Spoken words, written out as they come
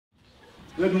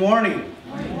Good morning.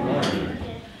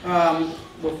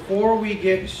 Before we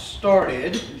get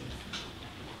started,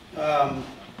 I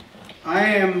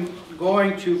am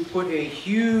going to put a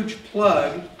huge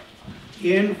plug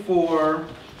in for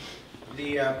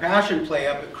the Passion Play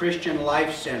up at Christian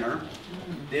Life Center.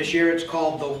 This year it's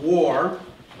called The War.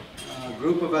 A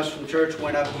group of us from church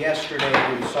went up yesterday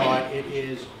and saw it. It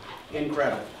is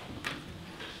incredible.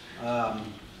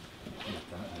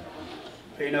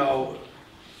 You know,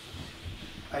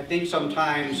 I think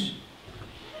sometimes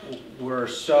we're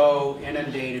so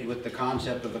inundated with the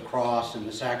concept of the cross and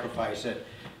the sacrifice that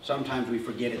sometimes we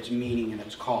forget its meaning and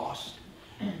its cost.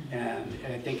 And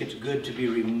I think it's good to be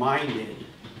reminded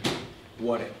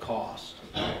what it cost.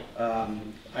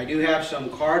 I do have some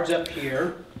cards up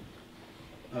here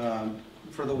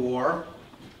for the war.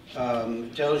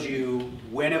 It tells you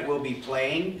when it will be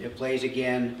playing. It plays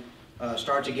again,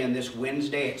 starts again this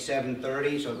Wednesday at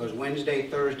 7:30. So it goes Wednesday,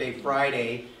 Thursday,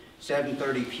 Friday,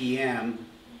 7:30 p.m.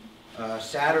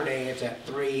 Saturday it's at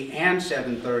 3 and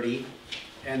 7:30.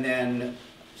 And then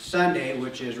Sunday,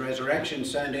 which is Resurrection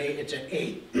Sunday, it's at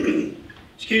 8,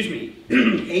 excuse me,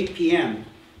 8 p.m.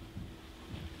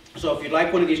 So if you'd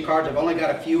like one of these cards, I've only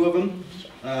got a few of them.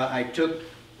 I took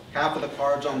half of the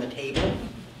cards on the table,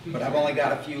 but I've only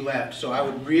got a few left. So I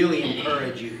would really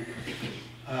encourage you.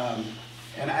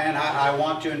 And I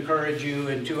want to encourage you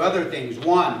in two other things.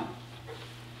 One,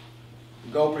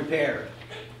 go prepared.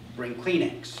 Bring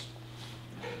Kleenex.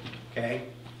 Okay?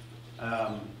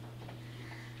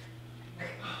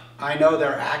 I know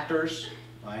they're actors.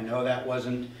 I know that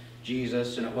wasn't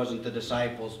Jesus and it wasn't the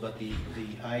disciples, but the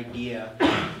idea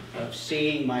of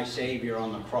seeing my Savior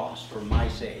on the cross for my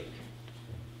sake,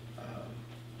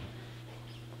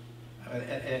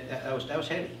 that was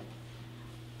heavy.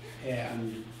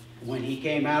 And when he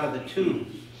came out of the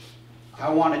tomb, I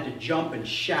wanted to jump and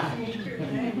shout.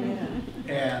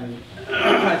 And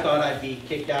I thought I'd be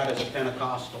kicked out as a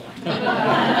Pentecostal.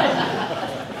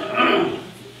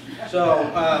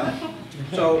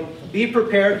 So be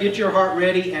prepared, get your heart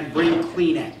ready, and bring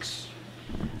Kleenex.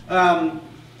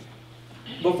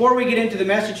 Before we get into the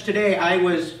message today, I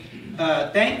was,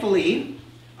 thankfully,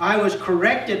 I was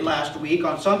corrected last week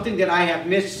on something that I have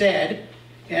missaid,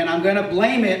 and I'm going to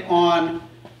blame it on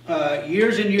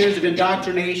years and years of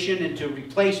indoctrination into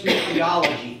replacement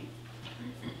theology.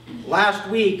 Last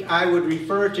week, I would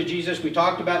refer to Jesus. We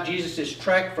talked about Jesus'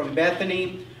 trek from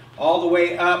Bethany all the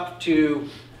way up to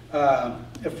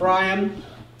Ephraim,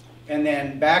 and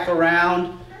then back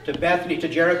around to Bethany, to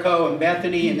Jericho and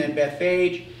Bethany, and then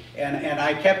Bethphage. And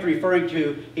I kept referring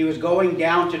to, he was going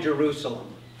down to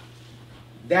Jerusalem.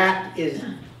 That is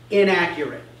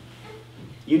inaccurate.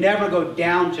 You never go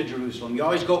down to Jerusalem. You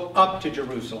always go up to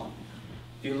Jerusalem.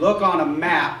 If you look on a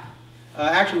map,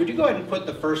 actually, would you go ahead and put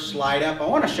the first slide up? I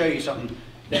want to show you something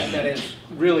that is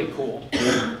really cool.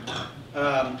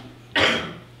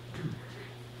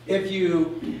 If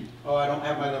you, oh, I don't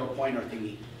have my little pointer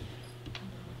thingy.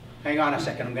 Hang on a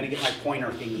second, I'm going to get my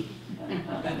pointer thingy.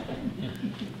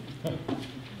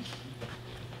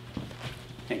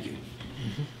 Thank you.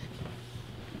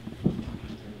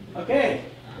 Okay.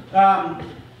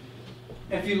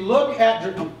 If you look at,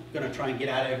 I'm going to try and get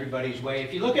out of everybody's way.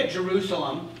 If you look at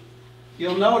Jerusalem,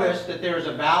 you'll notice that there's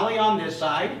a valley on this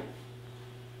side.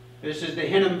 This is the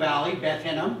Hinnom Valley, Beth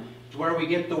Hinnom. It's where we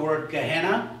get the word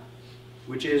Gehenna,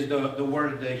 which is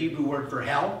the Hebrew word for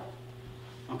hell.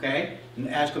 Okay? And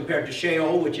as compared to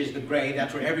Sheol, which is the grave,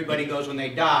 that's where everybody goes when they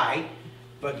die.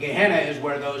 But Gehenna is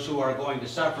where those who are going to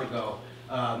suffer go.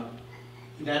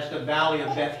 That's the valley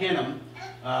of Beth Hinnom.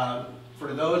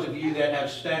 For those of you that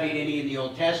have studied any in the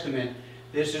Old Testament,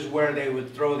 this is where they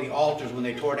would throw the altars when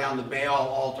they tore down the Baal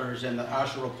altars and the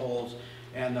Asherah poles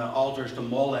and the altars to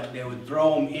Molech. They would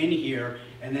throw them in here,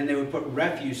 and then they would put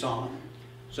refuse on them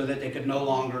so that they could no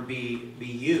longer be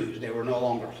used. They were no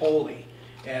longer holy.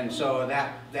 And so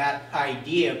that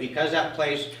idea, because that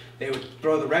place, they would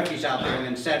throw the refuse out there and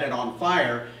then set it on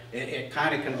fire, it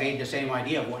kind of conveyed the same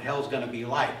idea of what hell's going to be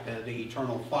like, the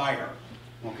eternal fire.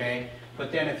 Okay?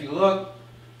 But then if you look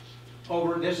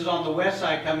over, this is on the west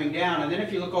side coming down, and then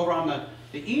if you look over on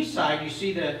the east side, you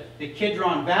see the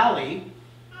Kidron Valley,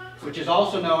 which is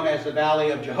also known as the Valley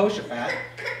of Jehoshaphat.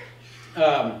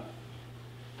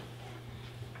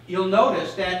 You'll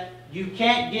notice that you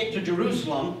can't get to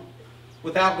Jerusalem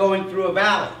without going through a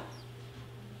valley.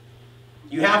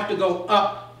 You have to go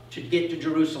up to get to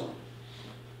Jerusalem.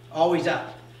 Always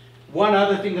up. One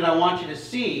other thing that I want you to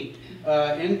see,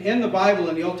 in the Bible,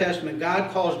 in the Old Testament,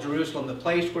 God calls Jerusalem the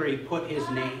place where he put his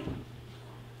name.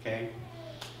 Okay?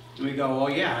 And we go, well,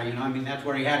 yeah, you know, I mean, that's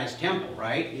where he had his temple,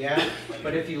 right? Yeah.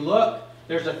 But if you look,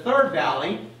 there's a third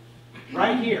valley,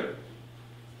 right here,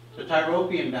 the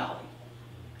Tyropian Valley.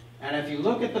 And if you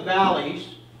look at the valleys,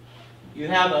 you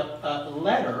have a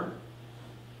letter.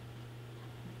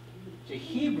 It's a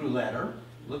Hebrew letter.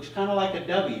 Looks kind of like a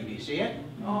W. Do you see it?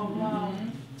 Oh, wow.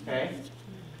 Okay.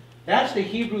 That's the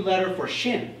Hebrew letter for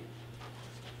Shin,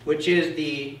 which is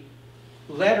the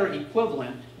letter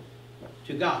equivalent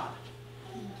to God.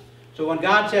 So when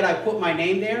God said, I put my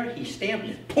name there, he stamped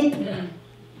it. Boom.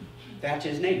 That's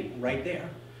his name right there.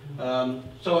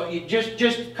 So it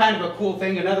just kind of a cool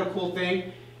thing. Another cool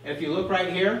thing, if you look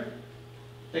right here,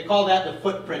 they call that the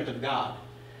footprint of God,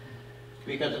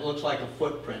 because it looks like a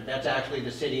footprint. That's actually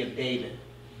the city of David.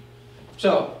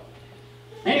 So,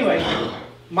 anyway,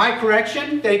 my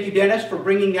correction, thank you, Dennis, for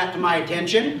bringing that to my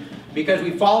attention, because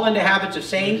we fall into habits of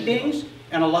saying things,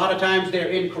 and a lot of times they're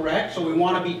incorrect, so we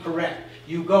want to be correct.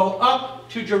 You go up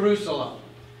to Jerusalem.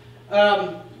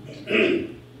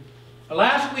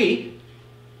 Last week,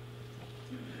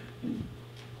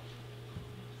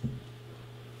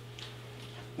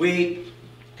 we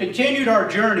continued our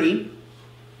journey.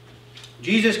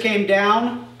 Jesus came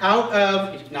down out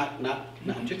of,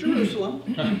 not to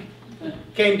Jerusalem,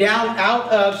 came down out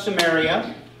of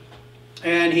Samaria,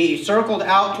 and he circled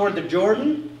out toward the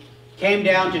Jordan, came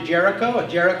down to Jericho. At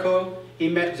Jericho, he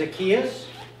met Zacchaeus.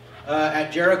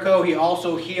 At Jericho, he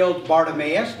also healed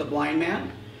Bartimaeus, the blind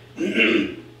man.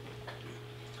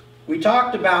 We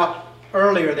talked about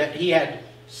earlier that he had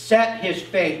set his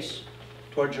face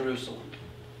toward Jerusalem.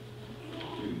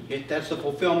 That's the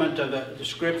fulfillment of the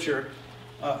scripture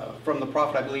from the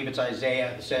prophet, I believe it's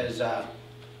Isaiah. It says,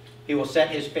 he will set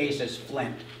his face as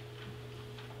flint.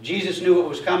 Jesus knew it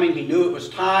was coming. He knew it was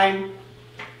time.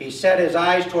 He set his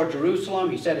eyes toward Jerusalem.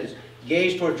 He set his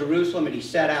gaze toward Jerusalem, and he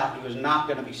set out. He was not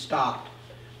going to be stopped.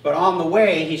 But on the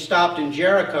way, he stopped in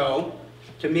Jericho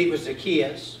to meet with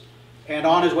Zacchaeus. And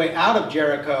on his way out of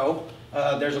Jericho,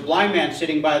 there's a blind man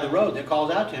sitting by the road that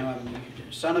calls out to him,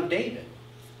 Son of David,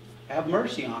 have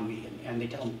mercy on me. And they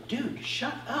tell him, dude,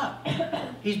 shut up.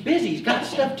 He's busy. He's got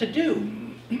stuff to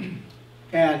do.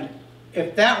 And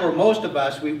if that were most of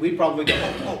us, we'd probably go,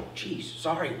 oh, geez,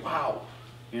 sorry, wow.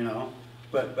 You know,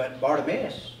 but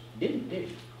Bartimaeus did he?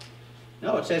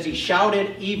 No, it says he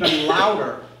shouted even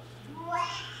louder.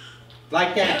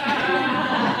 Like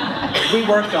that. We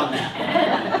worked on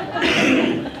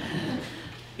that.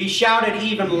 He shouted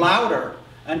even louder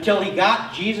until he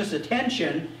got Jesus'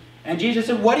 attention. And Jesus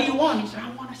said, what do you want? He said,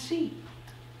 I want to see.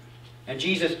 And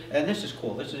Jesus, and this is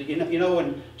cool. This is, you know,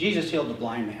 when Jesus healed the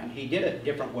blind man, he did it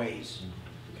different ways.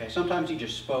 Okay, sometimes he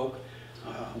just spoke.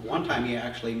 One time he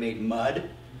actually made mud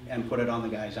and put it on the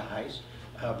guy's eyes.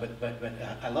 But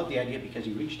I love the idea because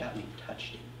he reached out and he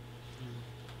touched him.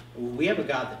 We have a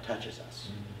God that touches us.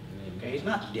 Okay, he's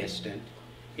not distant.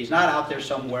 He's not out there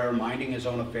somewhere minding his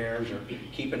own affairs or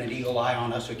keeping an eagle eye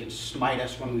on us so he can smite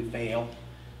us when we fail.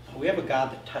 We have a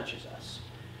God that touches us.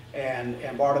 And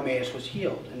Bartimaeus was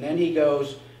healed. And then he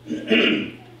goes,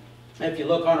 if you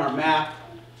look on our map,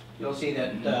 you'll see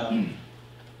that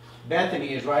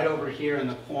Bethany is right over here in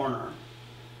the corner.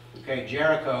 Okay,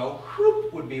 Jericho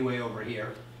would be way over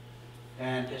here.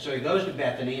 And so he goes to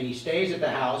Bethany and he stays at the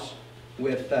house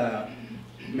with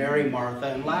Mary, Martha,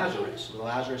 and Lazarus.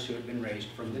 Lazarus who had been raised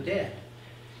from the dead.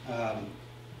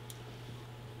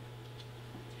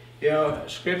 You know,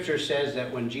 Scripture says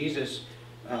that when Jesus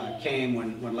came,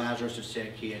 when Lazarus was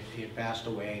sick, he had passed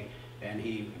away, and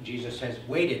Jesus has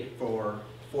waited for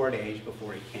 4 days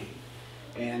before he came.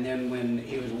 And then when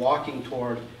he was walking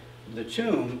toward the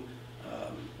tomb,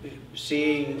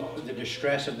 seeing the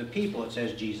distress of the people, it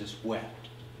says Jesus wept.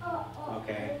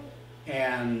 Okay?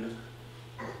 And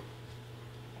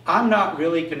I'm not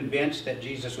really convinced that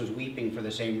Jesus was weeping for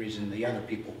the same reason the other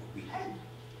people were weeping.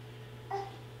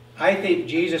 I think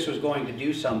Jesus was going to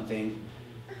do something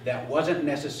that wasn't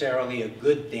necessarily a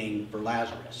good thing for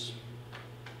Lazarus,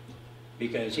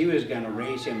 because he was going to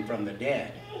raise him from the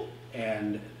dead.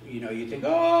 And, you know, you think,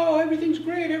 oh, everything's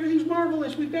great, everything's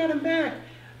marvelous, we've got him back.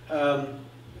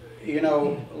 You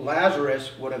know,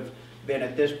 Lazarus would have been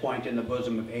at this point in the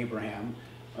bosom of Abraham,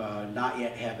 not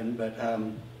yet heaven, but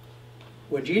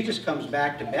when Jesus comes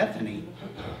back to Bethany,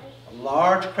 a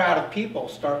large crowd of people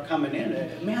start coming in.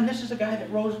 Man, this is the guy that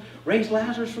raised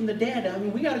Lazarus from the dead. I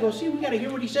mean, we got to go see, we got to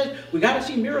hear what he says. We got to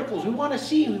see miracles. We want to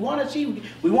see, we want to see,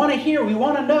 we want to hear, we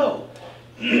want to know.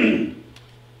 And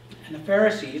the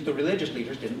Pharisees, the religious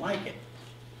leaders, didn't like it.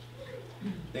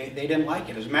 They didn't like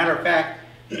it. As a matter of fact,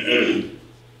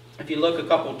 if you look a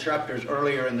couple chapters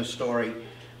earlier in the story,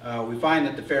 we find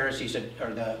that the Pharisees,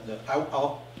 or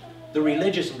the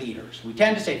religious leaders, we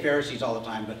tend to say Pharisees all the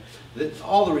time, but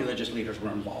all the religious leaders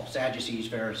were involved. Sadducees,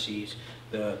 Pharisees,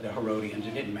 the Herodians.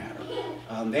 It didn't matter.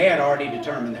 They had already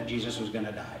determined that Jesus was going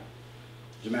to die.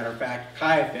 As a matter of fact,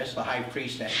 Caiaphas, the high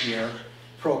priest that year,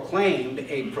 proclaimed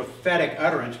a prophetic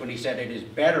utterance when he said it is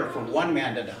better for one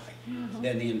man to die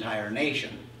than the entire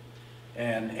nation.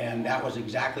 And that was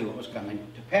exactly what was coming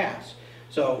to pass.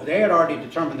 So they had already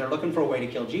determined they're looking for a way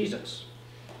to kill Jesus.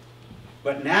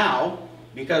 But now,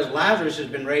 because Lazarus has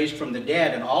been raised from the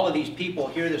dead, and all of these people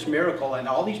hear this miracle, and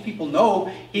all these people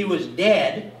know he was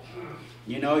dead.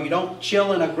 You know, you don't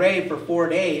chill in a grave for 4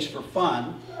 days for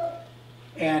fun.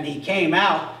 And he came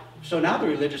out. So now the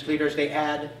religious leaders, they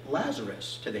add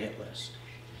Lazarus to the hit list.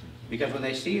 Because when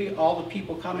they see all the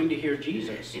people coming to hear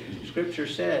Jesus, Scripture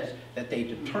says that they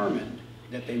determined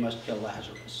that they must kill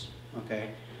Lazarus.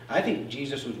 Okay? I think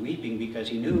Jesus was weeping because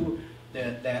he knew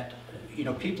that you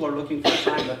know, people are looking for a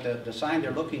sign, but the sign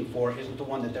they're looking for isn't the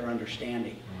one that they're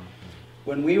understanding.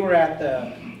 When we were at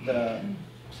the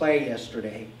play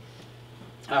yesterday,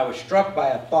 I was struck by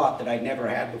a thought that I'd never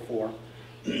had before.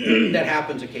 That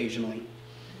happens occasionally.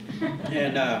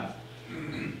 And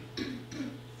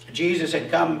Jesus had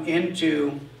come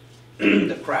into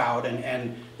the crowd,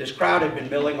 and this crowd had been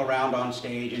milling around on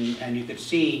stage, and you could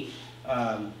see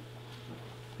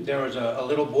there was a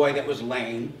little boy that was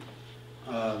lame,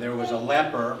 there was a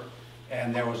leper,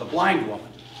 and there was a blind woman.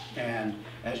 And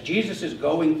as Jesus is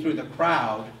going through the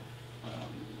crowd,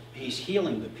 he's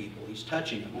healing the people, he's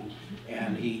touching them.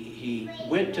 And he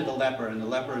went to the leper, and the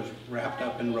leper is wrapped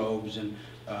up in robes, and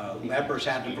lepers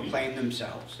had to proclaim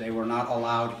themselves. They were not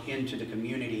allowed into the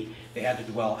community. They had to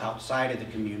dwell outside of the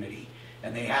community.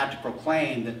 And they had to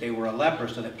proclaim that they were a leper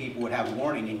so that people would have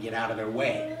warning and get out of their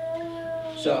way.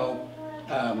 So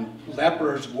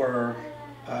lepers were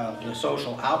the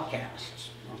social outcasts,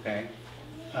 okay?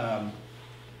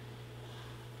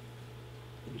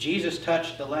 Jesus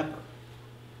touched the leper.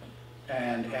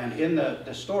 And in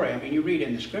the story, I mean, you read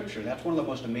in the Scripture, that's one of the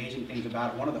most amazing things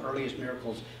about it. One of the earliest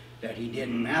miracles that he did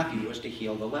in Matthew was to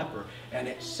heal the leper. And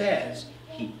it says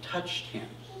he touched him.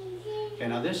 Okay,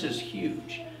 now this is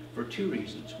huge for two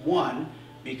reasons. One,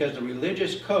 because the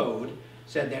religious code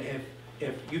said that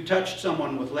if you touched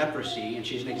someone with leprosy, and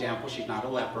she's an example, she's not a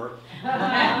leper.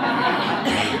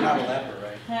 You're not a leper,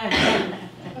 right?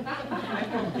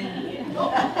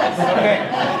 Okay.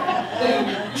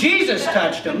 Jesus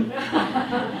touched him,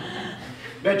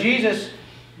 but Jesus,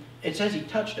 it says he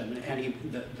touched him, and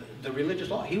the religious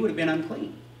law, he would have been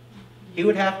unclean. He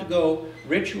would have to go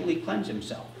ritually cleanse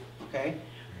himself, okay?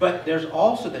 But there's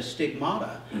also the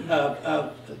stigmata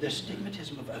of the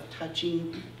stigmatism of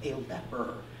touching a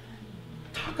leper.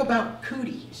 Talk about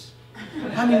cooties.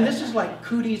 I mean, this is like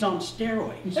cooties on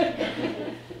steroids.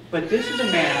 But this is a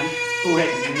man who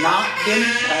had not been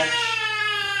touched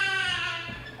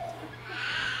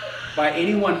by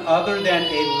anyone other than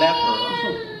a leper.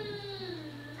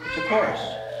 It's a chorus.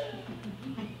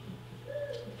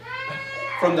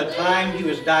 From the time he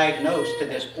was diagnosed to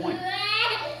this point.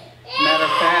 Matter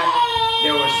of fact,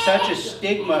 there was such a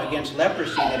stigma against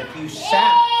leprosy that if you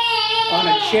sat on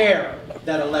a chair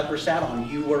that a leper sat on,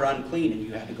 you were unclean and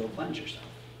you had to go cleanse yourself.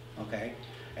 Okay?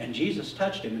 And Jesus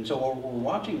touched him. And so we're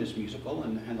watching this musical,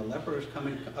 and the leper is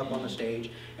coming up on the stage,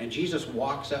 and Jesus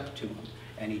walks up to him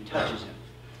and he touches him.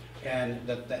 And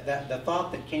the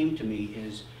thought that came to me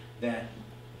is that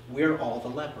we're all the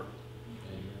leper.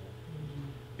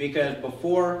 Because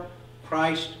before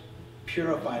Christ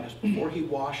purified us, before he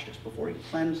washed us, before he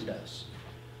cleansed us,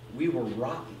 we were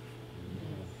rotten.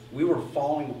 We were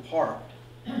falling apart.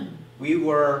 We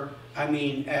were, I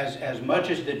mean, as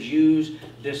much as the Jews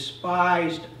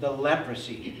despised the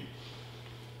leprosy,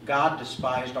 God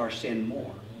despised our sin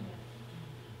more.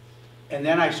 And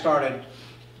then I started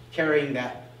carrying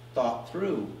that thought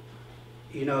through.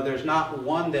 You know, there's not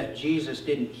one that Jesus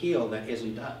didn't heal that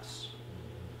isn't us.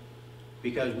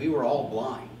 Because we were all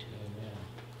blind.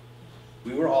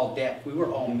 We were all deaf. We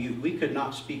were all mute. We could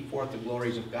not speak forth the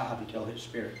glories of God until his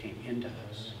Spirit came into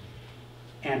us.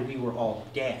 And we were all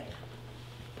dead.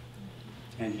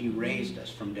 And he raised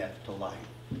us from death to life.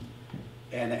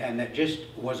 And that just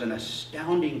was an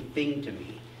astounding thing to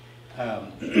me.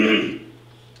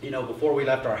 You know, before we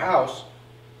left our house,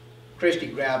 Christy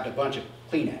grabbed a bunch of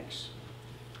Kleenex.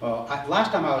 Well,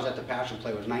 last time I was at the Passion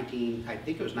Play was I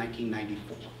think it was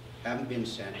 1994. Haven't been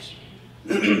since.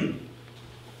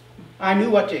 I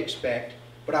knew what to expect,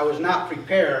 but I was not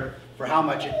prepared for how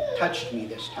much it touched me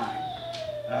this time.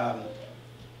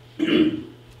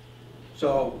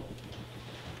 So,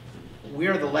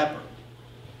 we're the leper.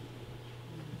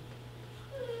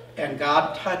 And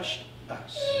God touched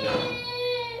us.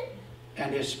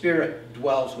 And his Spirit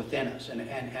dwells within us.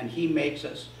 And he makes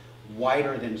us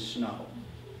whiter than snow.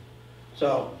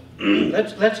 So,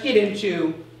 let's get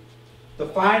into the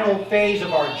final phase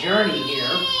of our journey here.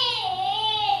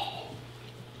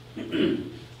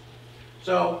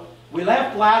 So we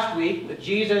left last week with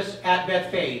Jesus at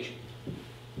Bethphage.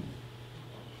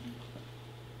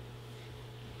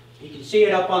 You can see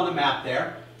it up on the map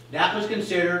there. That was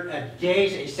considered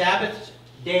a Sabbath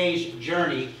day's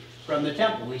journey from the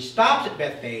temple. He stops at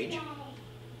Bethphage,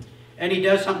 and he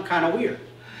does something kind of weird.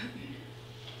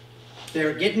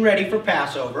 They're getting ready for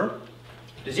Passover.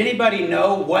 Does anybody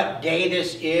know what day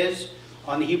this is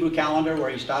on the Hebrew calendar where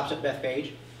he stops at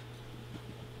Bethphage?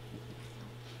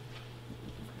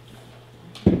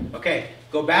 Okay,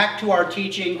 go back to our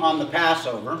teaching on the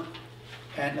Passover.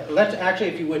 And let's actually,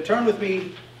 if you would, turn with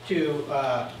me to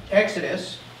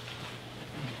Exodus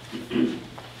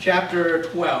chapter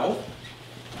 12.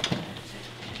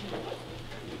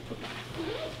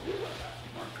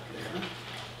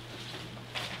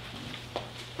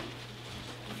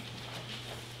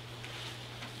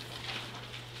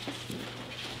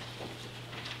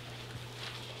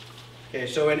 Okay,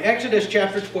 so in Exodus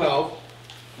chapter 12,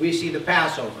 we see the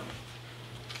Passover.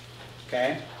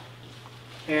 Okay?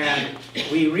 And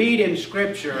we read in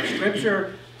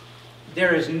Scripture,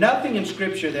 there is nothing in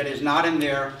Scripture that is not in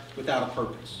there without a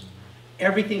purpose.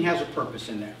 Everything has a purpose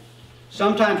in there.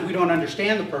 Sometimes we don't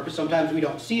understand the purpose, sometimes we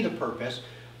don't see the purpose,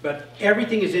 but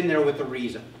everything is in there with a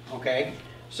reason. Okay?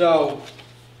 So,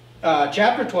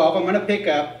 chapter 12, I'm going to pick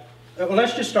up. Well,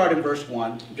 let's just start in verse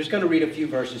 1. I'm just going to read a few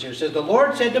verses here. It says, "The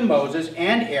Lord said to Moses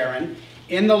and Aaron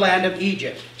in the land of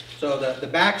Egypt." So the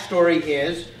backstory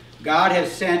is God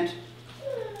has sent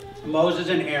Moses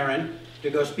and Aaron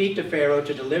to go speak to Pharaoh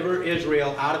to deliver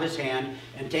Israel out of his hand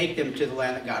and take them to the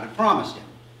land that God had promised him.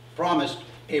 Promised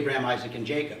Abraham, Isaac, and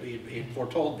Jacob. He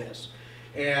foretold this.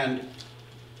 And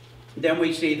then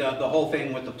we see the whole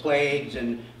thing with the plagues,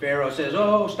 and Pharaoh says,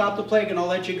 "Oh, stop the plague and I'll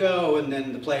let you go." And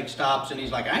then the plague stops and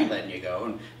he's like, "I ain't letting you go."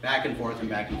 And back and forth,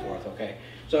 okay.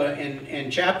 So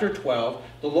in chapter 12,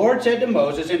 the Lord said to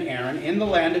Moses and Aaron in the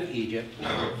land of Egypt,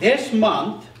 "This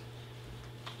month,"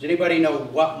 does anybody know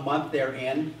what month they're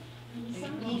in?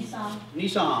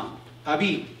 Nisan.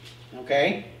 Abib.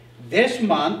 Okay? "This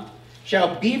month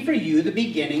shall be for you the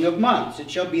beginning of months.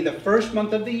 It shall be the first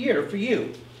month of the year for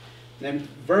you." Then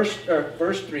verse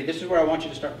 3, this is where I want you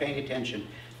to start paying attention.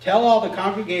 "Tell all the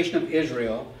congregation of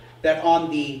Israel that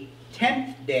on the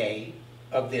 10th day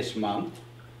of this month,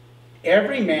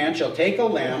 every man shall take a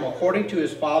lamb according to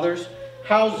his father's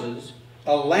houses,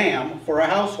 a lamb for a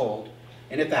household.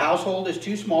 And if the household is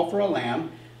too small for a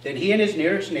lamb, then he and his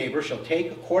nearest neighbor shall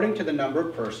take according to the number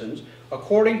of persons,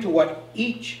 according to what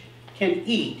each can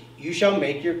eat, you shall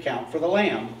make your count for the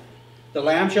lamb. The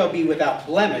lamb shall be without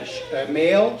blemish, a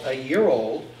male, a year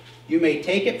old. You may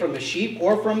take it from the sheep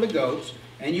or from the goats,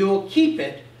 and you will keep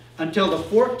it until the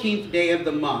 14th day of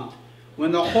the month,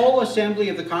 when the whole assembly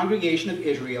of the congregation of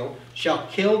Israel shall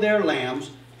kill their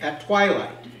lambs at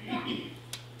twilight."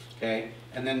 Okay,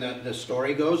 and then the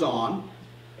story goes on,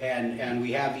 and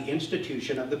we have the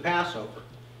institution of the Passover.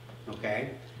 Okay,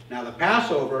 now the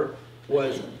Passover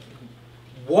was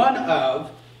one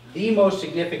of the most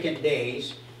significant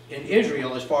days in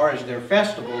Israel as far as their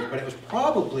festivals, but it was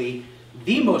probably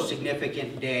the most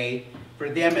significant day for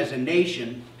them as a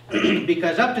nation,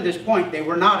 because up to this point they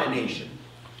were not a nation.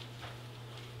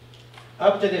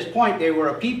 Up to this point they were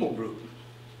a people group.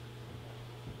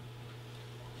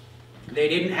 They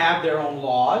didn't have their own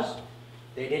laws,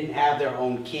 they didn't have their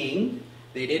own king,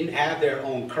 they didn't have their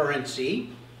own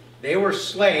currency. They were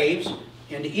slaves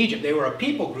into Egypt. They were a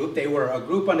people group, they were a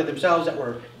group unto themselves that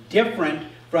were different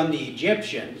from the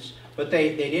Egyptians, but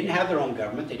they didn't have their own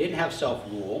government, they didn't have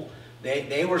self-rule,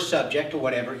 they were subject to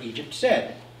whatever Egypt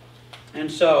said. And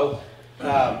so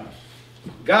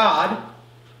God,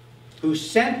 who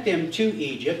sent them to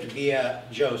Egypt via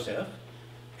Joseph,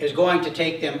 is going to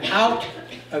take them out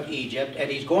of Egypt, and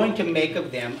he's going to make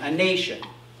of them a nation.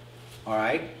 All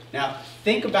right? Now,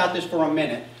 think about this for a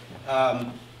minute.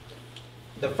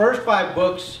 The first 5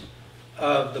 books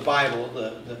of the Bible,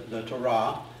 the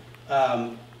Torah,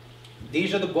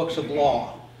 these are the books of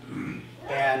law.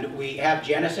 And we have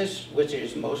Genesis, which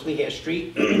is mostly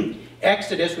history,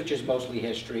 Exodus, which is mostly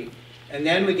history, and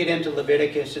then we get into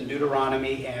Leviticus and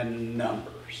Deuteronomy and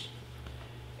Numbers.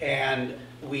 And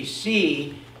we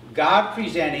see God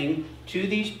presenting to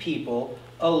these people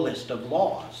a list of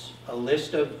laws, a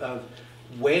list of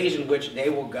ways in which they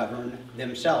will govern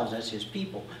themselves as his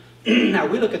people. Now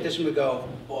we look at this and we go,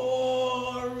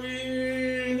 boring,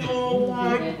 oh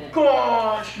my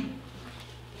gosh.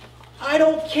 I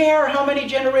don't care how many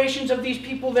generations of these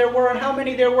people there were and how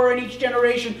many there were in each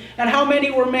generation and how many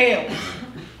were males.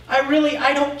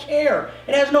 I don't care.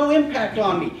 It has no impact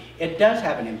on me. It does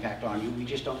have an impact on you. We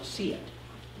just don't see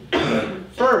it.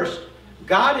 First,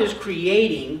 God is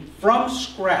creating from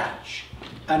scratch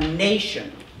a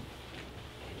nation.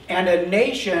 And a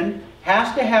nation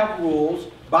has to have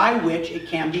rules by which it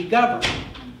can be governed.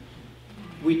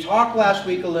 We talked last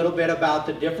week a little bit about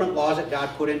the different laws that God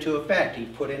put into effect. He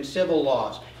put in civil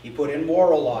laws. He put in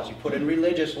moral laws. He put in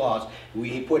religious laws.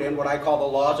 He put in what I call the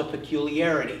laws of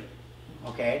peculiarity.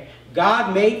 Okay?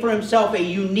 God made for himself a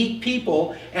unique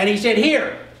people, and he said,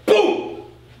 here, boom!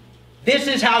 This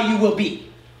is how you will be.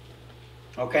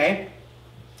 Okay?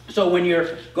 So when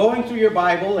you're going through your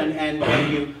Bible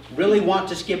and you really want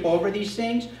to skip over these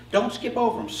things, don't skip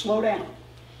over them. Slow down.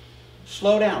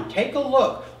 Slow down. Take a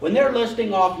look. When they're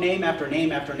listing off name after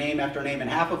name after name after name, and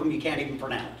half of them you can't even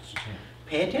pronounce,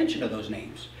 pay attention to those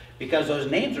names, because those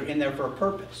names are in there for a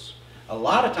purpose. A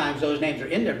lot of times those names are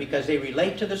in there because they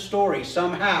relate to the story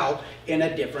somehow in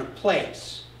a different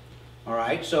place. All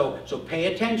right? So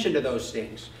pay attention to those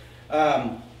things.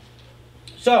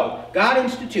 So God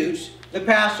institutes the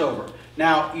Passover.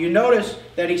 Now, you notice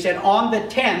that he said, on the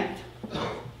 10th,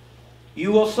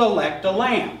 you will select a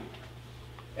lamb.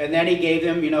 And then he gave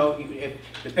them,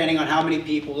 depending on how many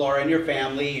people are in your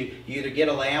family, you either get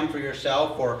a lamb for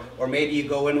yourself, or maybe you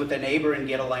go in with a neighbor and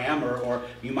get a lamb, or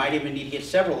you might even need to get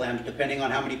several lambs, depending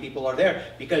on how many people are there,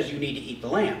 because you need to eat the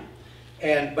lamb.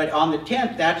 But on the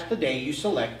 10th, that's the day you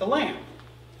select the lamb.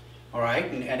 All right?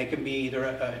 And it can be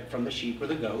either from the sheep or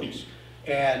the goats.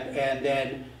 And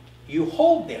then you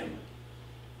hold them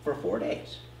for 4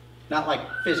 days. Not like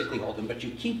physically hold them, but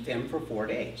you keep them for 4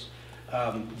 days.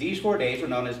 These 4 days were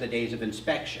known as the days of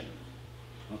inspection,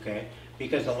 okay?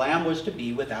 Because the lamb was to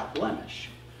be without blemish.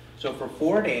 So for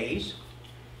 4 days,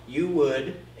 you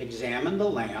would examine the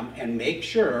lamb and make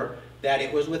sure that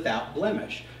it was without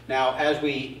blemish. Now, as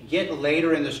we get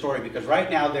later in the story, because right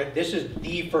now this is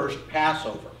the first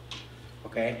Passover,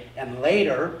 okay? And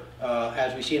later,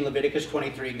 as we see in Leviticus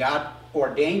 23, God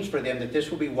ordains for them that this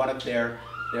will be one of their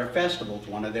festivals,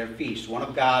 one of their feasts, one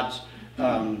of God's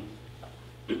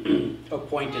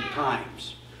appointed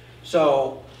times.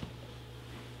 So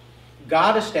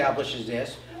God establishes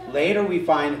this. Later we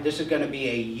find that this is going to be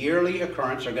a yearly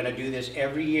occurrence. They're going to do this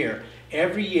every year.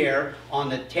 Every year on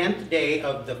the 10th day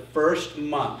of the first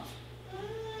month,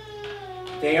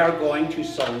 they are going to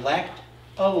select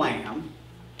a lamb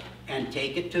and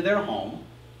take it to their home,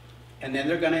 and then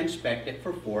they're going to inspect it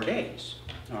for 4 days.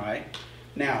 All right?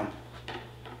 Now,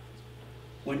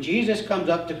 when Jesus comes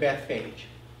up to Bethphage,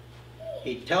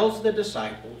 he tells the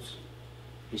disciples,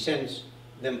 he sends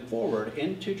them forward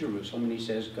into Jerusalem, and he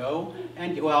says, go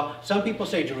and, well, some people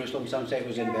say Jerusalem, some say it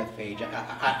was in Bethphage.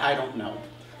 I don't know.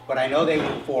 But I know they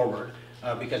went forward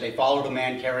because they followed a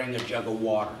man carrying a jug of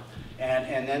water.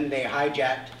 And then they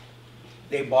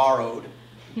they borrowed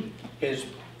his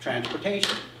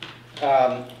transportation.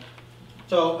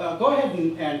 So go ahead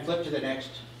and flip to the next.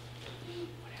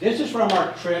 This is from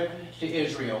our trip to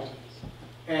Israel.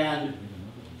 And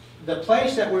the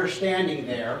place that we're standing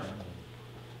there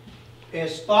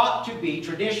is thought to be,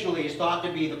 traditionally is thought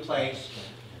to be the place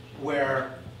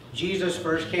where Jesus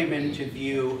first came into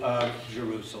view of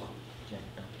Jerusalem.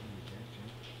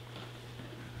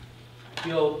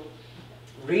 You'll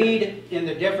read in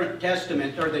the different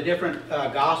Testament, or the different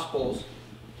Gospels,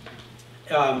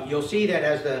 you'll see that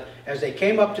as they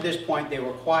came up to this point, they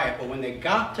were quiet. But when they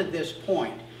got to this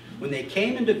point, when they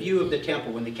came into view of the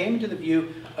temple, when they came into the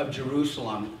view of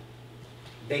Jerusalem,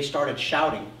 they started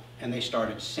shouting and they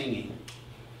started singing.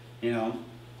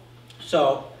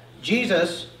 So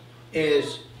Jesus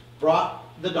is brought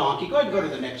the donkey. Go ahead and go to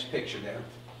the next picture there.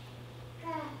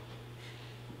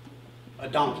 A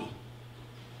donkey.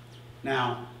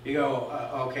 Now, you go,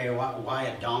 okay, why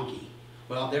a donkey?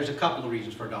 Well, there's a couple of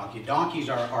reasons for a donkey. Donkeys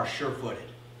are sure-footed.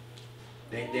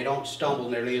 They don't stumble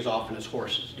nearly as often as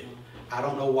horses do. I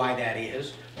don't know why that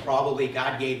is. Probably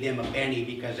God gave them a benny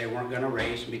because they weren't going to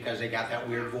race and because they got that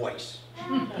weird voice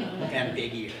and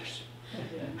big ears.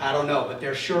 I don't know, but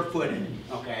they're sure-footed,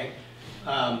 okay?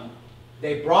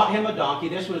 They brought him a donkey.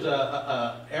 This was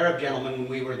an Arab gentleman when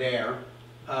we were there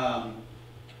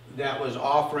that was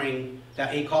offering,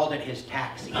 that he called it his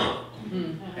taxi.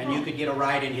 And you could get a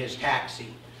ride in his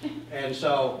taxi. And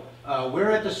so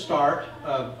we're at the start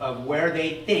of where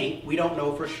they think, we don't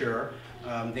know for sure,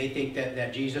 they think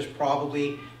that Jesus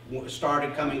probably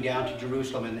started coming down to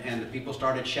Jerusalem, and the people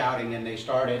started shouting, and they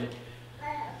started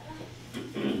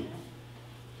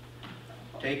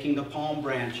taking the palm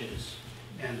branches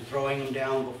and throwing them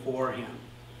down before him.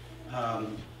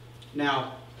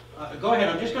 Now, go ahead.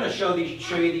 I'm just going to show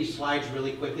you these slides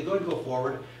really quickly. Go ahead and go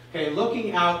forward. Okay,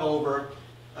 looking out over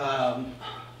It's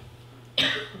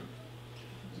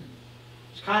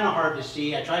kind of hard to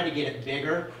see. I tried to get it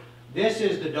bigger. This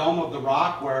is the Dome of the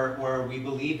Rock where we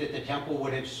believe that the temple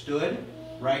would have stood,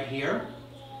 right here.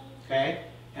 Okay?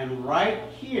 And right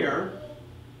here,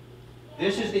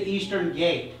 this is the Eastern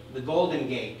Gate, the Golden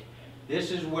Gate.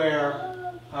 This is where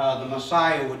the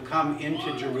Messiah would come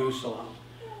into Jerusalem.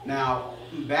 Now,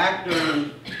 back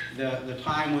during the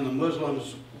time when the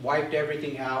Muslims wiped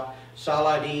everything out,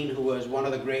 Saladin, who was one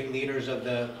of the great leaders of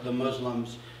the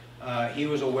Muslims, he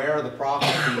was aware of the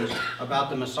prophecies about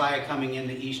the Messiah coming in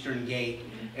the Eastern Gate.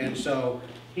 And so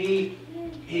he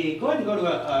go ahead and go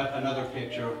to another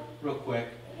picture real quick.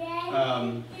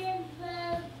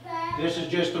 This is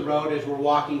just the road as we're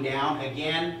walking down.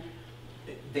 Again,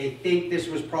 they think this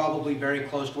was probably very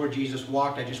close to where Jesus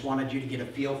walked. I just wanted you to get a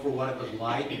feel for what it was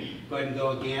like. Go ahead and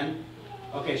go again.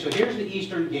 Okay, so here's the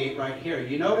Eastern Gate right here.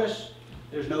 You notice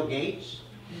there's no gates?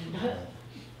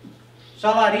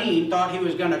 Saladin thought he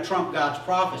was going to trump God's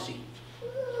prophecy.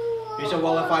 He said,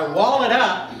 well, if I wall it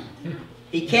up,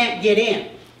 he can't get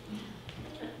in.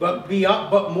 But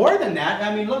more than that,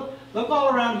 I mean, look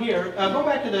all around here. Go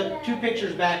back to the two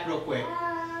pictures back real quick.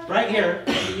 Right here,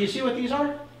 you see what these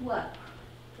are? What?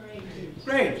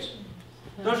 Graves.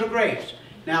 Those are graves.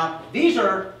 Now, these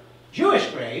are Jewish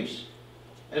graves.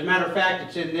 As a matter of fact,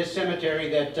 it's in this cemetery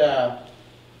that,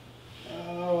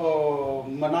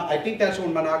 I think that's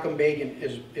when Menachem Begin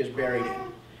is buried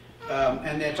in.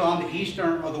 And it's on the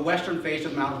eastern or the western face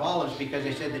of Mount of Olives, because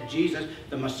they said that Jesus,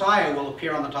 the Messiah, will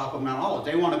appear on the top of Mount Olives.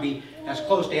 They want to be as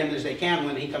close to him as they can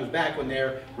when he comes back, when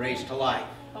they're raised to life.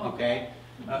 Okay?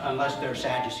 Unless they're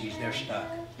Sadducees, they're stuck.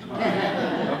 All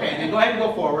right. Okay, and then go ahead and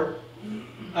go forward.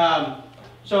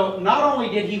 So not only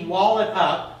did he wall it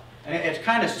up, and it's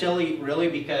kind of silly really,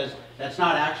 because that's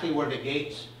not actually where the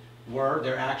gates were.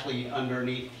 They're actually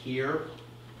underneath here,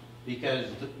 because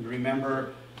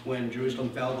remember when Jerusalem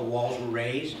fell, the walls were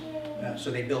raised,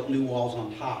 so they built new walls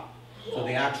on top. So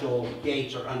the actual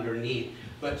gates are underneath.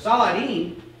 But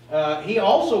Saladin, he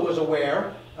also was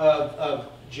aware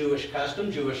of Jewish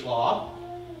custom, Jewish law.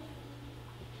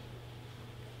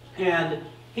 And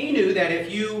he knew that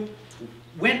if you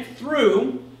went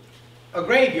through a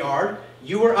graveyard,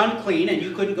 you were unclean and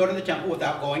you couldn't go to the temple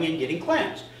without going and getting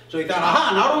cleansed. So he thought,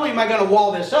 aha, not only am I going to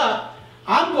wall this up,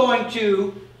 I'm going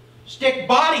to stick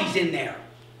bodies in there.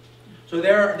 So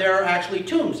there are actually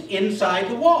tombs inside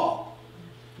the wall.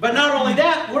 But not only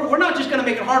that, we're not just going to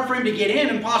make it hard for him to get in,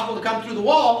 impossible to come through the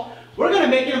wall. We're going to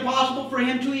make it impossible for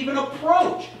him to even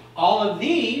approach. All of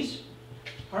these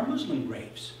are Muslim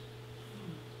graves.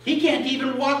 He can't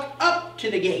even walk up to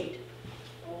the gate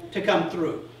to come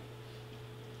through.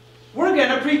 We're going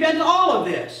to prevent all of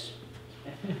this.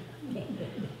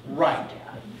 Right.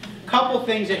 Couple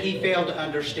things that he failed to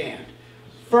understand.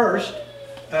 First,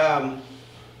 God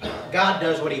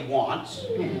does what he wants.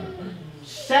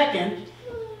 Second,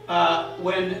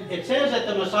 when it says that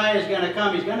the Messiah is going to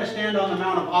come, he's going to stand on the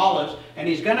Mount of Olives and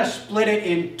he's going to split it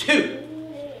in two,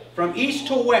 from east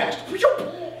to west.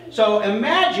 So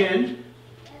imagine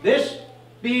this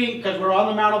being, because we're on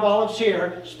the Mount of Olives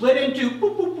here, split into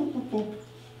boop, boop, boop, boop, boop,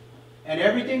 and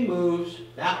everything moves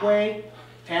that way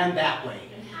and that way.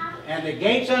 And the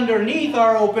gates underneath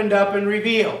are opened up and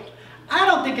revealed. I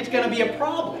don't think it's going to be a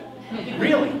problem.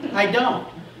 Really, I don't.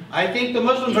 I think the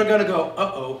Muslims are going to go,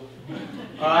 uh-oh.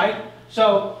 All right?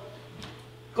 So,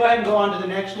 go ahead and go on to the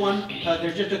next one.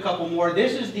 There's just a couple more.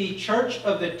 This is the Church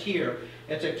of the Tyr.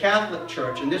 It's a Catholic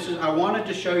church. And this is, I wanted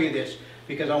to show you this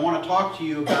because I want to talk to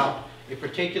you about a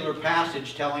particular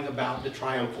passage telling about the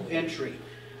triumphal entry.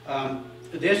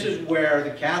 This is where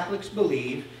the Catholics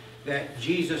believe that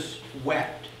Jesus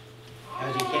wept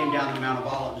as he came down the Mount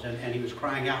of Olives, and he was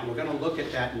crying out. We're going to look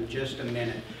at that in just a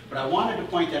minute. But I wanted to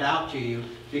point that out to you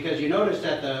because you notice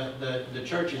that the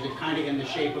church is kind of in the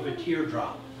shape of a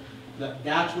teardrop.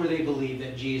 That's where they believe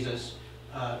that Jesus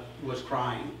was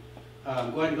crying. Go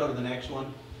ahead and go to the next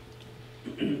one.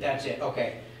 That's it.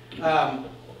 Okay.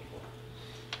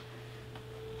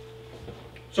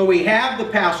 So we have the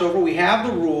Passover. We have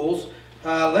the rules.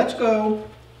 Let's go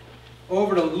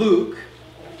over to Luke,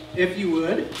 if you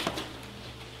would.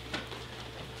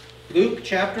 Luke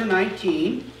chapter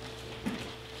 19.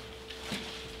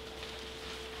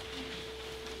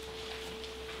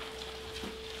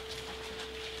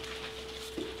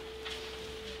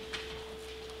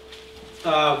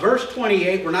 Verse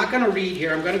 28, we're not going to read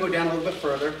here. I'm going to go down a little bit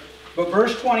further. But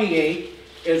verse 28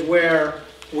 is where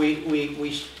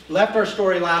we left our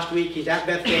story last week. He's at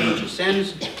Bethphage.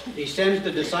 He sends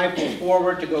the disciples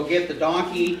forward to go get the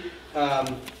donkey.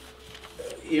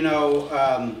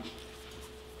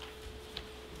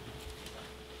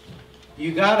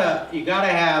 you gotta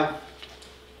have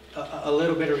a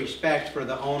little bit of respect for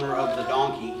the owner of the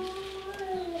donkey.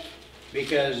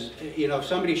 Because, you know, if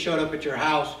somebody showed up at your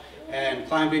house and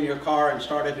climbed in your car and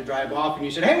started to drive off, and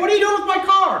you said, "Hey, what are you doing with my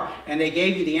car?" and they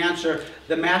gave you the answer,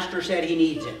 "The master said he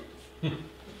needs it."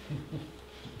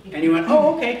 And you went,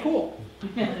 "Oh, okay, cool."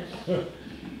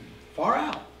 Far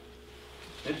out.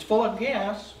 It's full of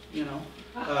gas, you know.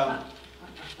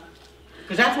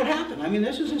 Because that's what happened. I mean,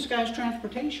 this guy's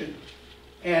transportation.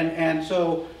 And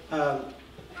so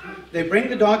they bring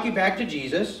the donkey back to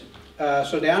Jesus.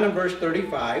 So down in verse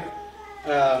 35,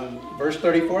 verse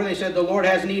 34, they said, "The Lord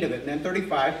has need of it." And then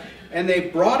 35, "And they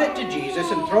brought it to Jesus,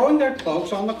 and throwing their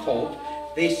cloaks on the colt,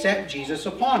 they set Jesus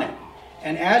upon it.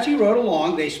 And as he rode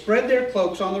along, they spread their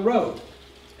cloaks on the road.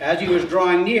 As he was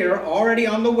drawing near, already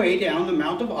on the way down the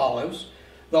Mount of Olives,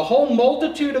 the whole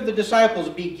multitude of the disciples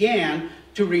began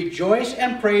to rejoice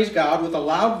and praise God with a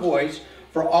loud voice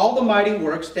for all the mighty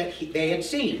works that they had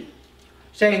seen,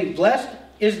 saying, 'Blessed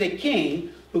is the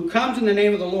King who comes in the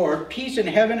name of the Lord, peace in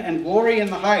heaven and glory in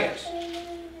the highest.'"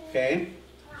 Okay.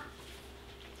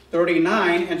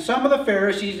 39, "And some of the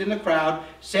Pharisees in the crowd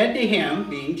said to him,"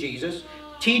 being Jesus,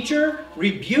 "Teacher,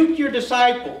 rebuke your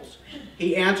disciples."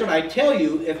 He answered, "I tell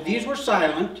you, if these were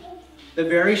silent, the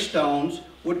very stones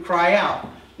would cry out."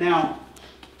 Now,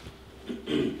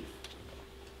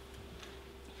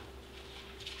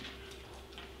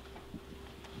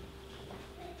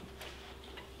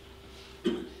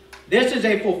 this is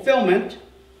a fulfillment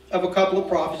of a couple of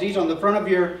prophecies. On the front of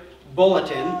your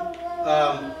bulletin,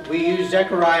 we use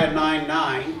Zechariah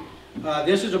 9:9.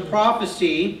 This is a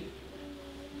prophecy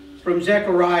from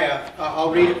Zechariah.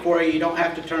 I'll read it for you. You don't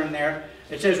have to turn there.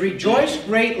 It says, "Rejoice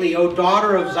greatly, O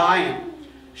daughter of Zion.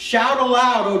 Shout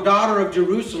aloud, O daughter of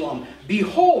Jerusalem.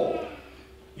 Behold,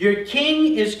 your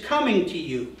king is coming to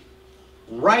you,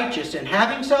 righteous and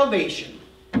having salvation.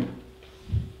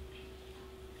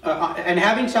 And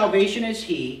having salvation is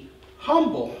he,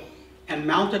 humble and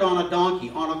mounted on a donkey,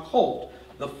 on a colt,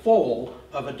 the foal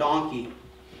of a donkey."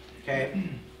 Okay?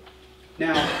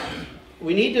 Now,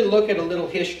 we need to look at a little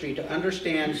history to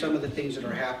understand some of the things that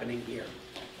are happening here.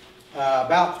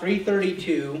 About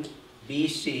 332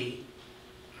 BC,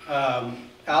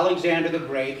 Alexander the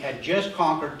Great had just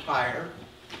conquered Tyre,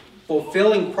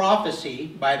 fulfilling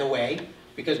prophecy, by the way,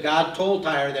 because God told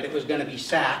Tyre that it was going to be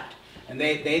sacked. And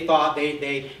they thought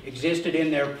they existed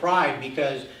in their pride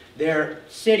because their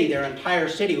city, their entire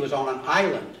city, was on an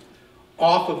island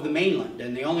off of the mainland.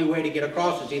 And the only way to get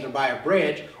across is either by a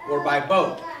bridge or by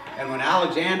boat. And when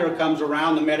Alexander comes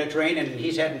around the Mediterranean and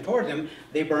he's heading toward them,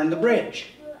 they burn the bridge.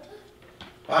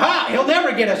 Aha! He'll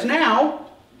never get us now!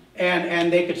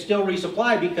 And they could still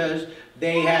resupply because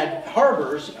they had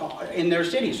harbors in their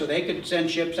city, so they could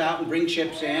send ships out and bring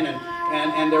ships in,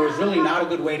 and there was really not a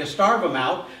good way to starve them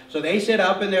out. So they sit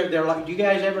up and they're like, do you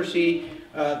guys ever see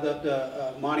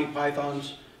the Monty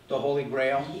Python's The Holy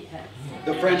Grail? Yes.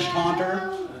 The French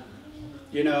taunter,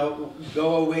 you know,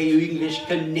 "Go away, you English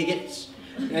conniggots."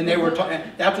 And they were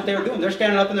that's what they were doing. They're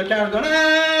standing up in their towers going,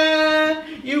 "Ah,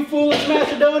 you foolish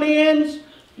Macedonians,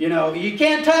 you know, you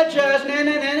can't touch us, na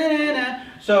na na na na na."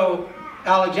 So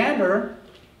Alexander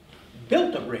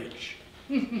built a bridge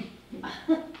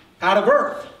out of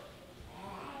earth,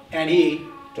 and he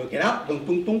took it out, boom,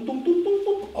 boom, boom, boom, boom, boom,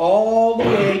 boom, all the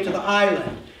way to the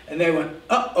island. And they went,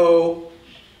 "Uh-oh,"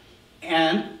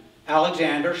 and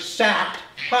Alexander sacked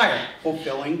Tyre,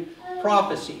 fulfilling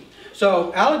prophecy.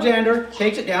 So Alexander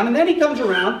takes it down, and then he comes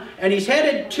around, and he's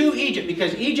headed to Egypt,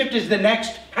 because Egypt is the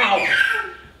next house.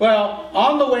 Well,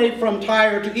 on the way from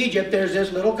Tyre to Egypt, there's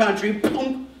this little country,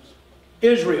 boom,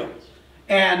 Israel.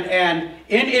 And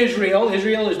in Israel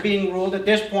is being ruled at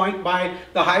this point by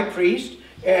the high priest.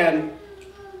 And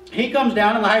he comes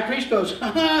down and the high priest goes,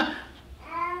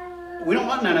 "We don't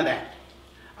want none of that."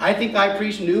 I think the high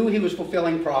priest knew he was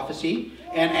fulfilling prophecy.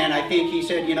 And I think he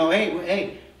said, you know,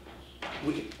 hey,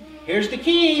 here's the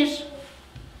keys.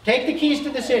 Take the keys to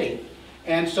the city.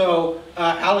 And so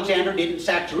Alexander didn't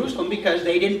sack Jerusalem because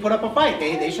they didn't put up a fight.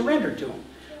 They surrendered to him.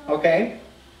 Okay?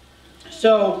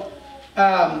 So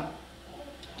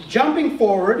jumping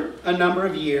forward a number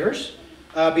of years,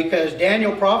 because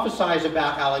Daniel prophesies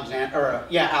about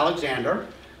Alexander,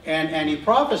 and he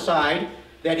prophesied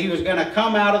that he was going to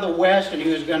come out of the west and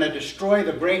he was going to destroy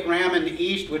the great ram in the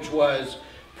east, which was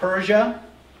Persia,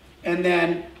 and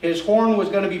then his horn was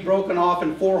going to be broken off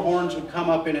and 4 horns would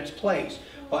come up in its place.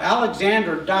 Well,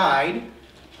 Alexander died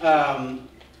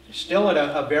still at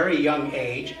a very young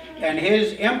age, and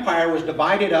his empire was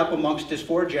divided up amongst his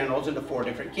 4 generals into 4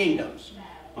 different kingdoms.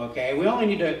 Okay, we only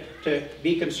need to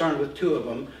be concerned with 2 of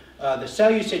them. The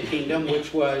Seleucid kingdom,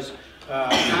 which was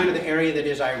kind of the area that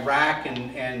is Iraq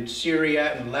and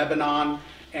Syria and Lebanon,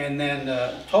 and then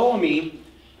the Ptolemy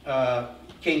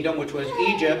kingdom, which was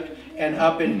Egypt, and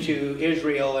up into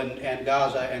Israel and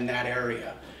Gaza and that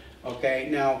area. Okay,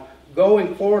 now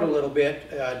going forward a little bit,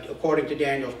 according to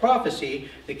Daniel's prophecy,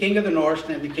 the king of the north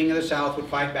and the king of the south would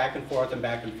fight back and forth and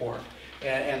back and forth.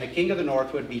 And the king of the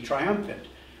north would be triumphant.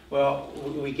 Well,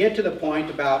 we get to the point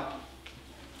about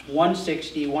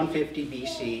 160, 150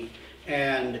 BC,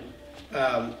 and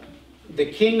the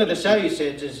king of the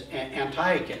Seleucids is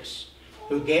Antiochus,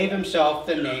 who gave himself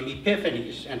the name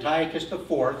Epiphanes. Antiochus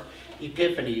IV,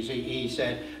 Epiphanes. He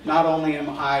said, not only am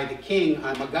I the king,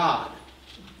 I'm a god.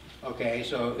 Okay,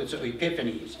 so it's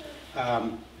Epiphanes.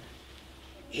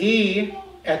 He,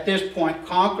 at this point,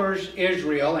 conquers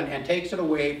Israel and takes it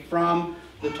away from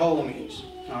the Ptolemies.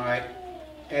 All right,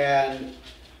 and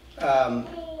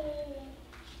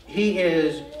he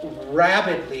is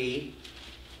rabidly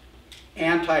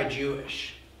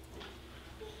anti-Jewish.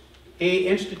 He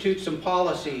institutes some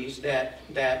policies that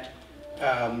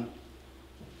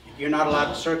you're not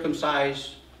allowed to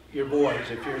circumcise your boys.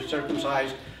 If you're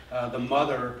circumcised, the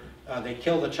mother, they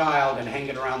kill the child and hang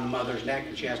it around the mother's neck,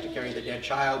 and she has to carry the dead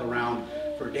child around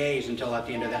for days until at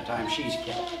the end of that time she's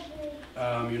killed.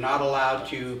 You're not allowed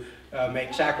to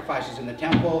make sacrifices in the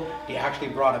temple. He actually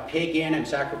brought a pig in and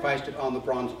sacrificed it on the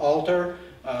bronze altar.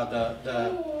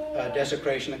 The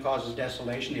desecration that causes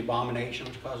desolation, the abomination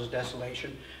which causes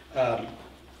desolation.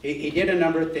 He did a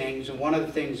number of things, and one of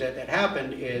the things that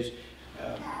happened is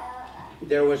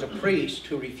there was a priest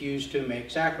who refused to make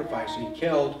sacrifice. He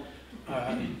killed,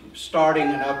 starting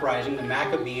an uprising, the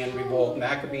Maccabean revolt.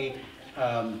 Maccabee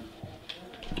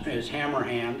is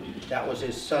Hammerhand. That was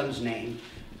his son's name.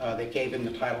 They gave him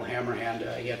the title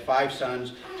Hammerhand. He had 5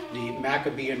 sons. The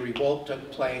Maccabean revolt took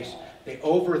place. They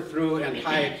overthrew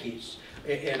Antiochus.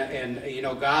 And you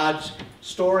know, God's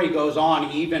story goes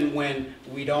on even when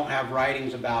we don't have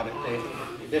writings about it.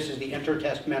 This is the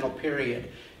intertestamental period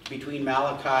between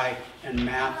Malachi and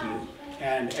Matthew.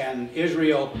 And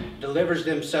Israel delivers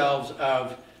themselves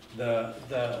of the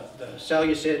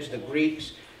Seleucids, the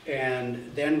Greeks,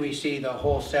 and then we see the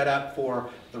whole setup for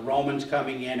the Romans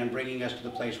coming in and bringing us to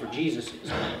the place where Jesus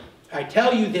is. I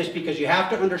tell you this because you have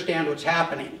to understand what's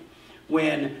happening.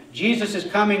 When Jesus is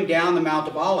coming down the Mount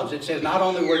of Olives, it says not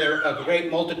only were there a great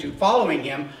multitude following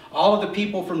him, all of the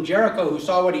people from Jericho who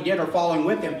saw what he did are following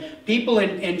with him. People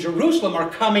in Jerusalem are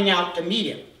coming out to meet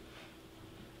him.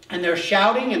 And they're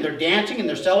shouting and they're dancing and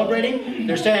they're celebrating.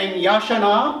 They're saying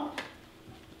Yashana,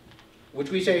 which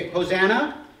we say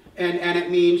Hosanna, and it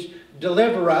means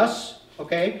deliver us,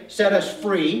 okay, set us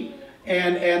free.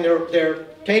 And they're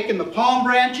taking the palm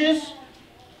branches,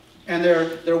 and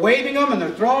they're waving them, and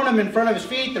they're throwing them in front of his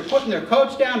feet. They're putting their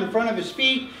coats down in front of his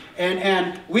feet.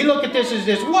 And we look at this as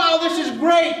this, wow, this is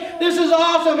great. This is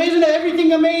awesome. Isn't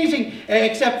everything amazing?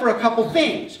 Except for a couple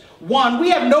things. One, we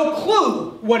have no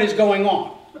clue what is going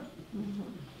on.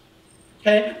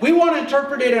 Okay? We want to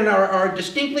interpret it in our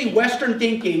distinctly Western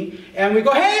thinking, and we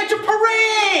go, hey, it's a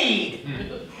parade!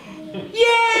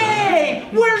 Yay!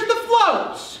 Where's the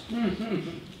floats?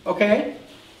 Okay?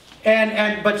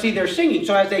 But see, they're singing.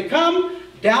 So as they come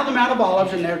down the Mount of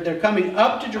Olives and they're coming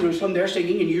up to Jerusalem, they're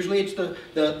singing, and usually it's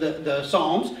the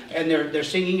Psalms, and they're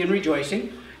singing and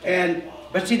rejoicing.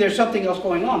 But see, there's something else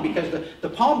going on, because the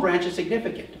palm branch is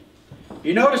significant.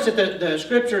 You notice that the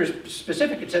scripture is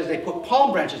specific. It says they put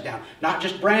palm branches down, not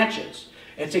just branches.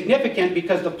 It's significant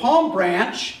because the palm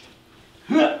branch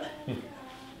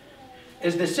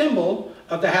is the symbol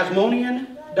of the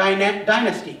Hasmonean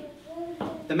dynasty,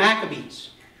 the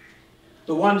Maccabees,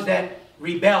 the ones that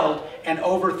rebelled and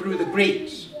overthrew the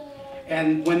Greeks.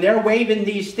 And when they're waving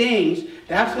these things,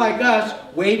 that's like us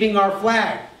waving our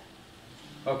flag.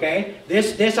 Okay?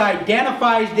 This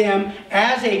identifies them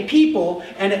as a people,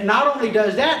 and it not only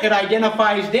does that, it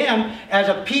identifies them as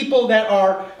a people that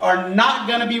are not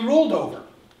going to be ruled over.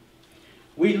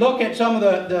 We look at some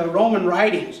of the Roman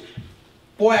writings.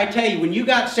 Boy, I tell you, when you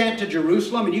got sent to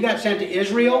Jerusalem and you got sent to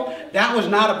Israel, that was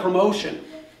not a promotion.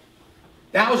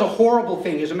 That was a horrible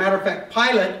thing. As a matter of fact,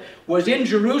 Pilate was in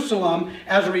Jerusalem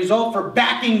as a result for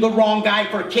backing the wrong guy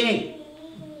for king.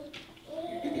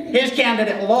 His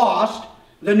candidate lost.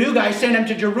 The new guy sent him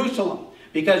to Jerusalem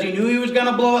because he knew he was going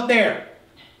to blow it there.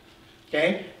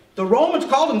 Okay? The Romans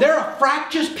called them, they're a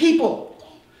fractious people.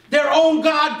 Their own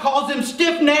God calls them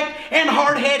stiff-necked and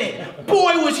hard-headed.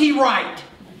 Boy, was he right.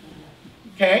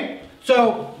 Okay?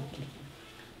 So,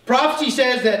 prophecy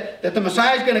says that the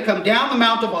Messiah is going to come down the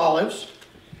Mount of Olives,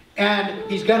 and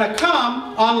he's going to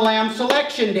come on Lamb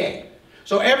Selection Day.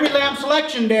 So every Lamb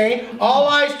Selection Day, all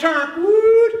eyes turn,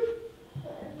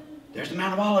 There's the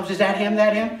Mount of Olives. Is that him?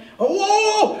 That him?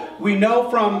 Oh, we know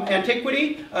from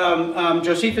antiquity,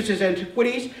 Josephus'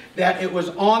 Antiquities, that it was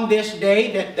on this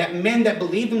day that men that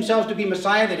believed themselves to be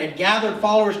Messiah, that had gathered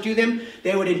followers to them,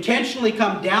 they would intentionally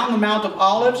come down the Mount of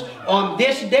Olives on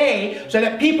this day so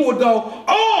that people would go,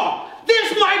 oh,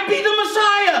 this might be the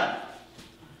Messiah.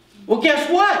 Well, guess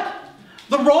what?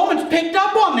 The Romans picked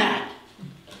up on that.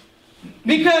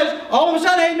 Because all of a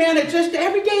sudden, hey man, it's just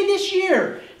every day this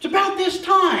year. It's about this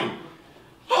time.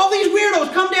 All these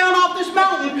weirdos come down off this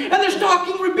mountain and they're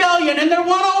stalking rebellion and they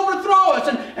want to overthrow us.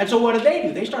 And so what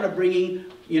did? They started bringing,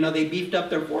 they beefed up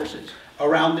their forces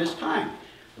around this time.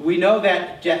 We know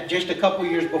that just a couple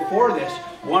years before this,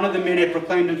 one of the men had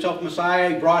proclaimed himself Messiah.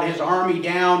 He brought his army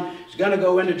down. He's going to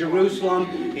go into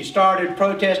Jerusalem. He started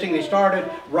protesting. They started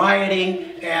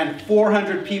rioting. And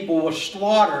 400 people were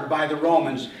slaughtered by the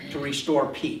Romans to restore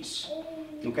peace.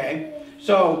 Okay?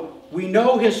 So we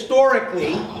know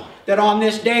historically that on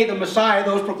this day the Messiah,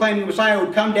 those proclaiming Messiah,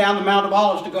 would come down the Mount of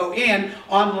Olives to go in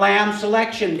on Lamb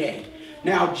Selection Day.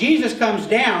 Now Jesus comes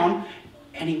down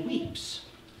and he weeps.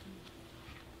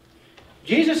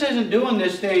 Jesus isn't doing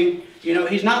this thing,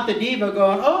 he's not the diva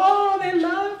going, oh, they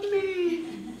love me.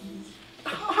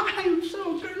 Oh, I'm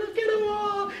so good. Look at them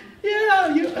all. Yeah.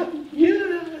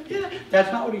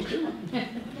 That's not what he's doing.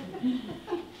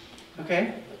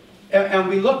 Okay? And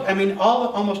we look,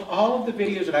 almost all of the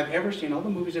videos that I've ever seen, all the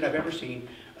movies that I've ever seen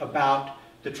about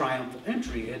the triumphal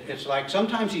entry, it's like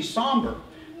sometimes he's somber,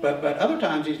 but other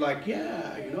times he's like,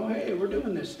 yeah, hey, we're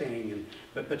doing this thing.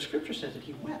 But Scripture says that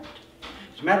he wept.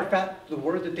 As a matter of fact, the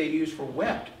word that they use for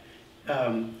wept,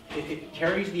 it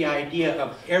carries the idea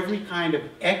of every kind of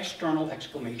external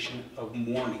exclamation of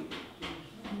mourning,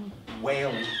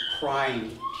 wailing,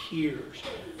 crying, tears,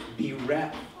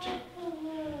 bereft.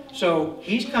 So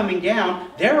he's coming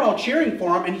down, they're all cheering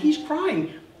for him, and he's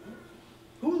crying.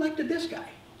 Who elected this guy?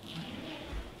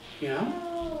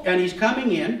 And he's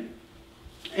coming in,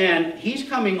 and he's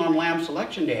coming on Lamb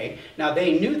Selection Day. Now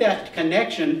they knew that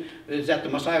connection is that the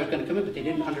Messiah was going to come in, but they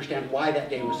didn't understand why that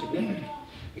day was significant.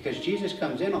 Because Jesus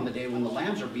comes in on the day when the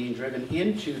lambs are being driven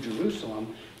into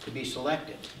Jerusalem to be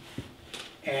selected.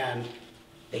 And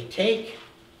they take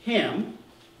him,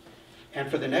 and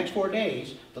for the next 4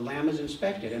 days, the lamb is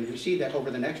inspected. And we see that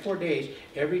over the next 4 days,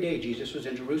 every day Jesus was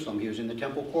in Jerusalem. He was in the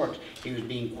temple courts. He was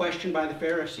being questioned by the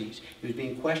Pharisees. He was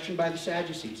being questioned by the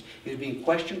Sadducees. He was being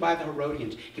questioned by the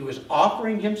Herodians. He was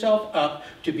offering himself up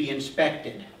to be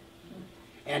inspected.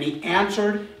 And he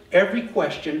answered every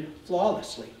question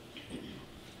flawlessly,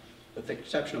 with the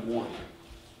exception of one.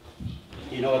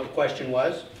 You know what the question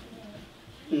was?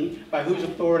 By whose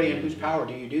authority and whose power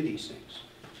do you do these things?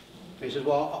 He says,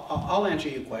 well, I'll answer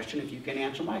your question if you can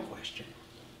answer my question.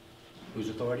 Whose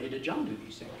authority did John do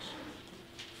these things?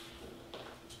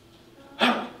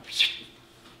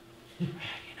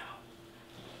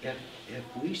 If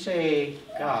we say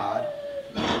God,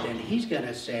 then he's going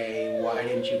to say, why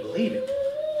didn't you believe it?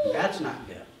 That's not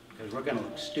good, because we're going to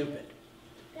look stupid.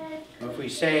 If we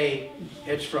say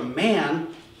it's from man,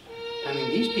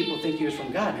 these people think he was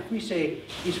from God. And if we say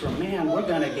he's from man, we're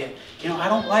going to get, I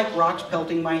don't like rocks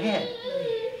pelting my head.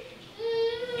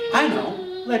 I know.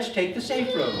 Let's take the safe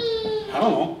road. I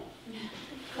don't know.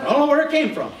 I don't know where it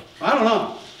came from. I don't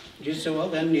know. Jesus said, well,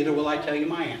 then neither will I tell you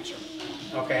my answer.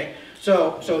 Okay?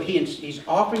 So he's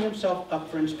offering himself up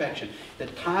for inspection. The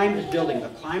time is building. The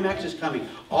climax is coming.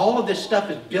 All of this stuff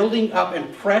is building up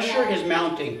and pressure is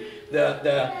mounting.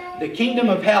 The kingdom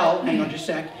of hell, hang on just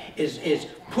a sec, is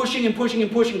pushing and pushing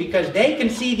and pushing because they can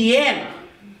see the end.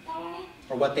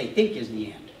 Or what they think is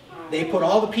the end. They put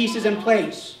all the pieces in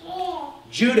place.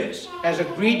 Judas has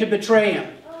agreed to betray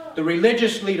him. The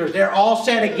religious leaders, they're all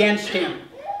set against him.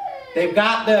 They've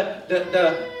got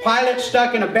the Pilate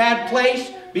stuck in a bad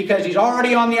place because he's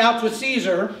already on the outs with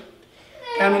Caesar.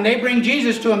 And when they bring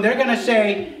Jesus to him, they're going to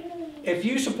say, if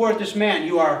you support this man,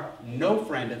 you are no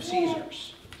friend of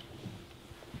Caesar's.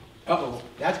 Uh-oh,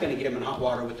 that's going to get him in hot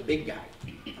water with the big guy.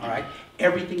 All right?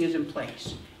 Everything is in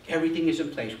place. Everything is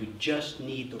in place. We just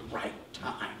need the right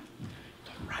time.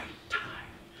 The right time.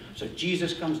 So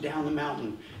Jesus comes down the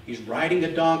mountain. He's riding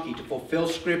a donkey to fulfill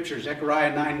Scripture,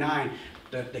 Zechariah 9:9.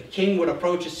 The king would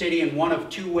approach a city in one of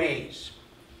two ways.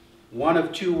 One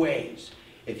of two ways.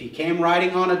 If he came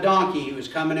riding on a donkey, he was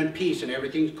coming in peace and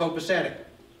everything's copacetic.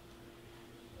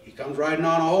 He comes riding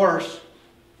on a horse,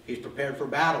 he's prepared for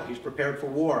battle, he's prepared for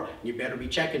war. You better be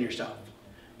checking yourself.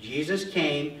 Jesus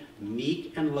came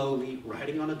meek and lowly,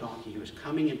 riding on a donkey. He was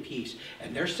coming in peace.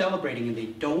 And they're celebrating and they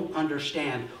don't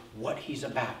understand what he's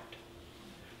about.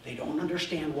 They don't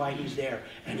understand why he's there.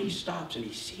 And he stops and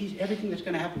he sees everything that's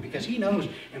going to happen, because he knows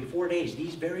in 4 days,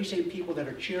 these very same people that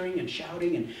are cheering and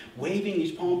shouting and waving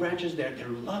these palm branches, they're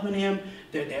loving him,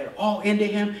 they're all into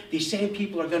him. These same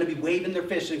people are going to be waving their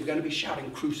fists and they're going to be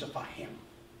shouting, crucify him.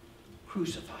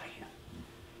 Crucify him.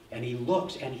 And he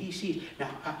looks and he sees. Now,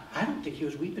 I don't think he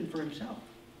was weeping for himself.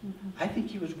 I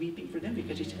think he was weeping for them,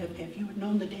 because he said, if you had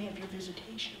known the day of your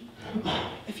visitation,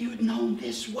 if you had known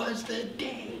this was the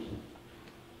day.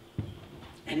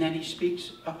 And then he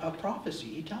speaks a prophecy.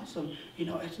 He tells them, you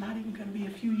know, it's not even going to be a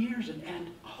few years, and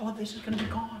all of this is going to be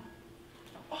gone.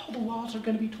 All the walls are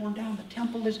going to be torn down. The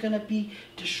temple is going to be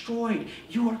destroyed.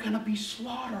 You are going to be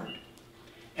slaughtered.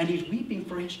 And he's weeping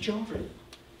for his children.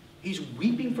 He's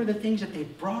weeping for the things that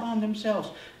they've brought on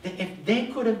themselves. That if they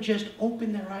could have just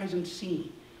opened their eyes and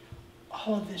seen,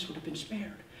 all of this would have been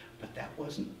spared. But that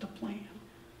wasn't the plan.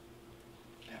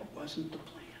 That wasn't the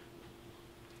plan.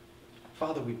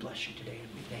 Father, we bless you today and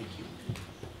we thank you,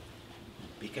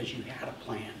 because you had a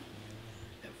plan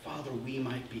that, Father, we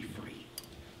might be free.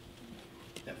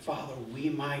 That, Father, we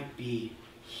might be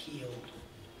healed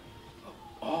of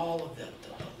all of the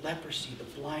leprosy,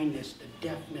 the blindness, the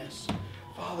deafness.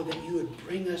 Father, that you would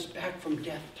bring us back from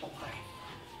death to life.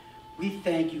 We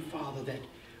thank you, Father, that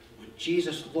when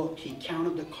Jesus looked, he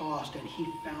counted the cost and he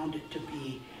found it to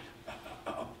be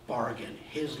a bargain,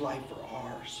 his life for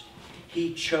ours.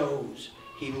 He chose.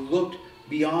 He looked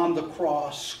beyond the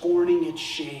cross, scorning its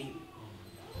shame.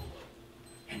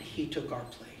 And he took our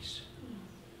place.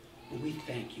 And we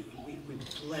thank you. And we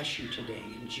bless you today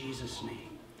in Jesus'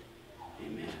 name.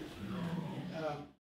 Amen.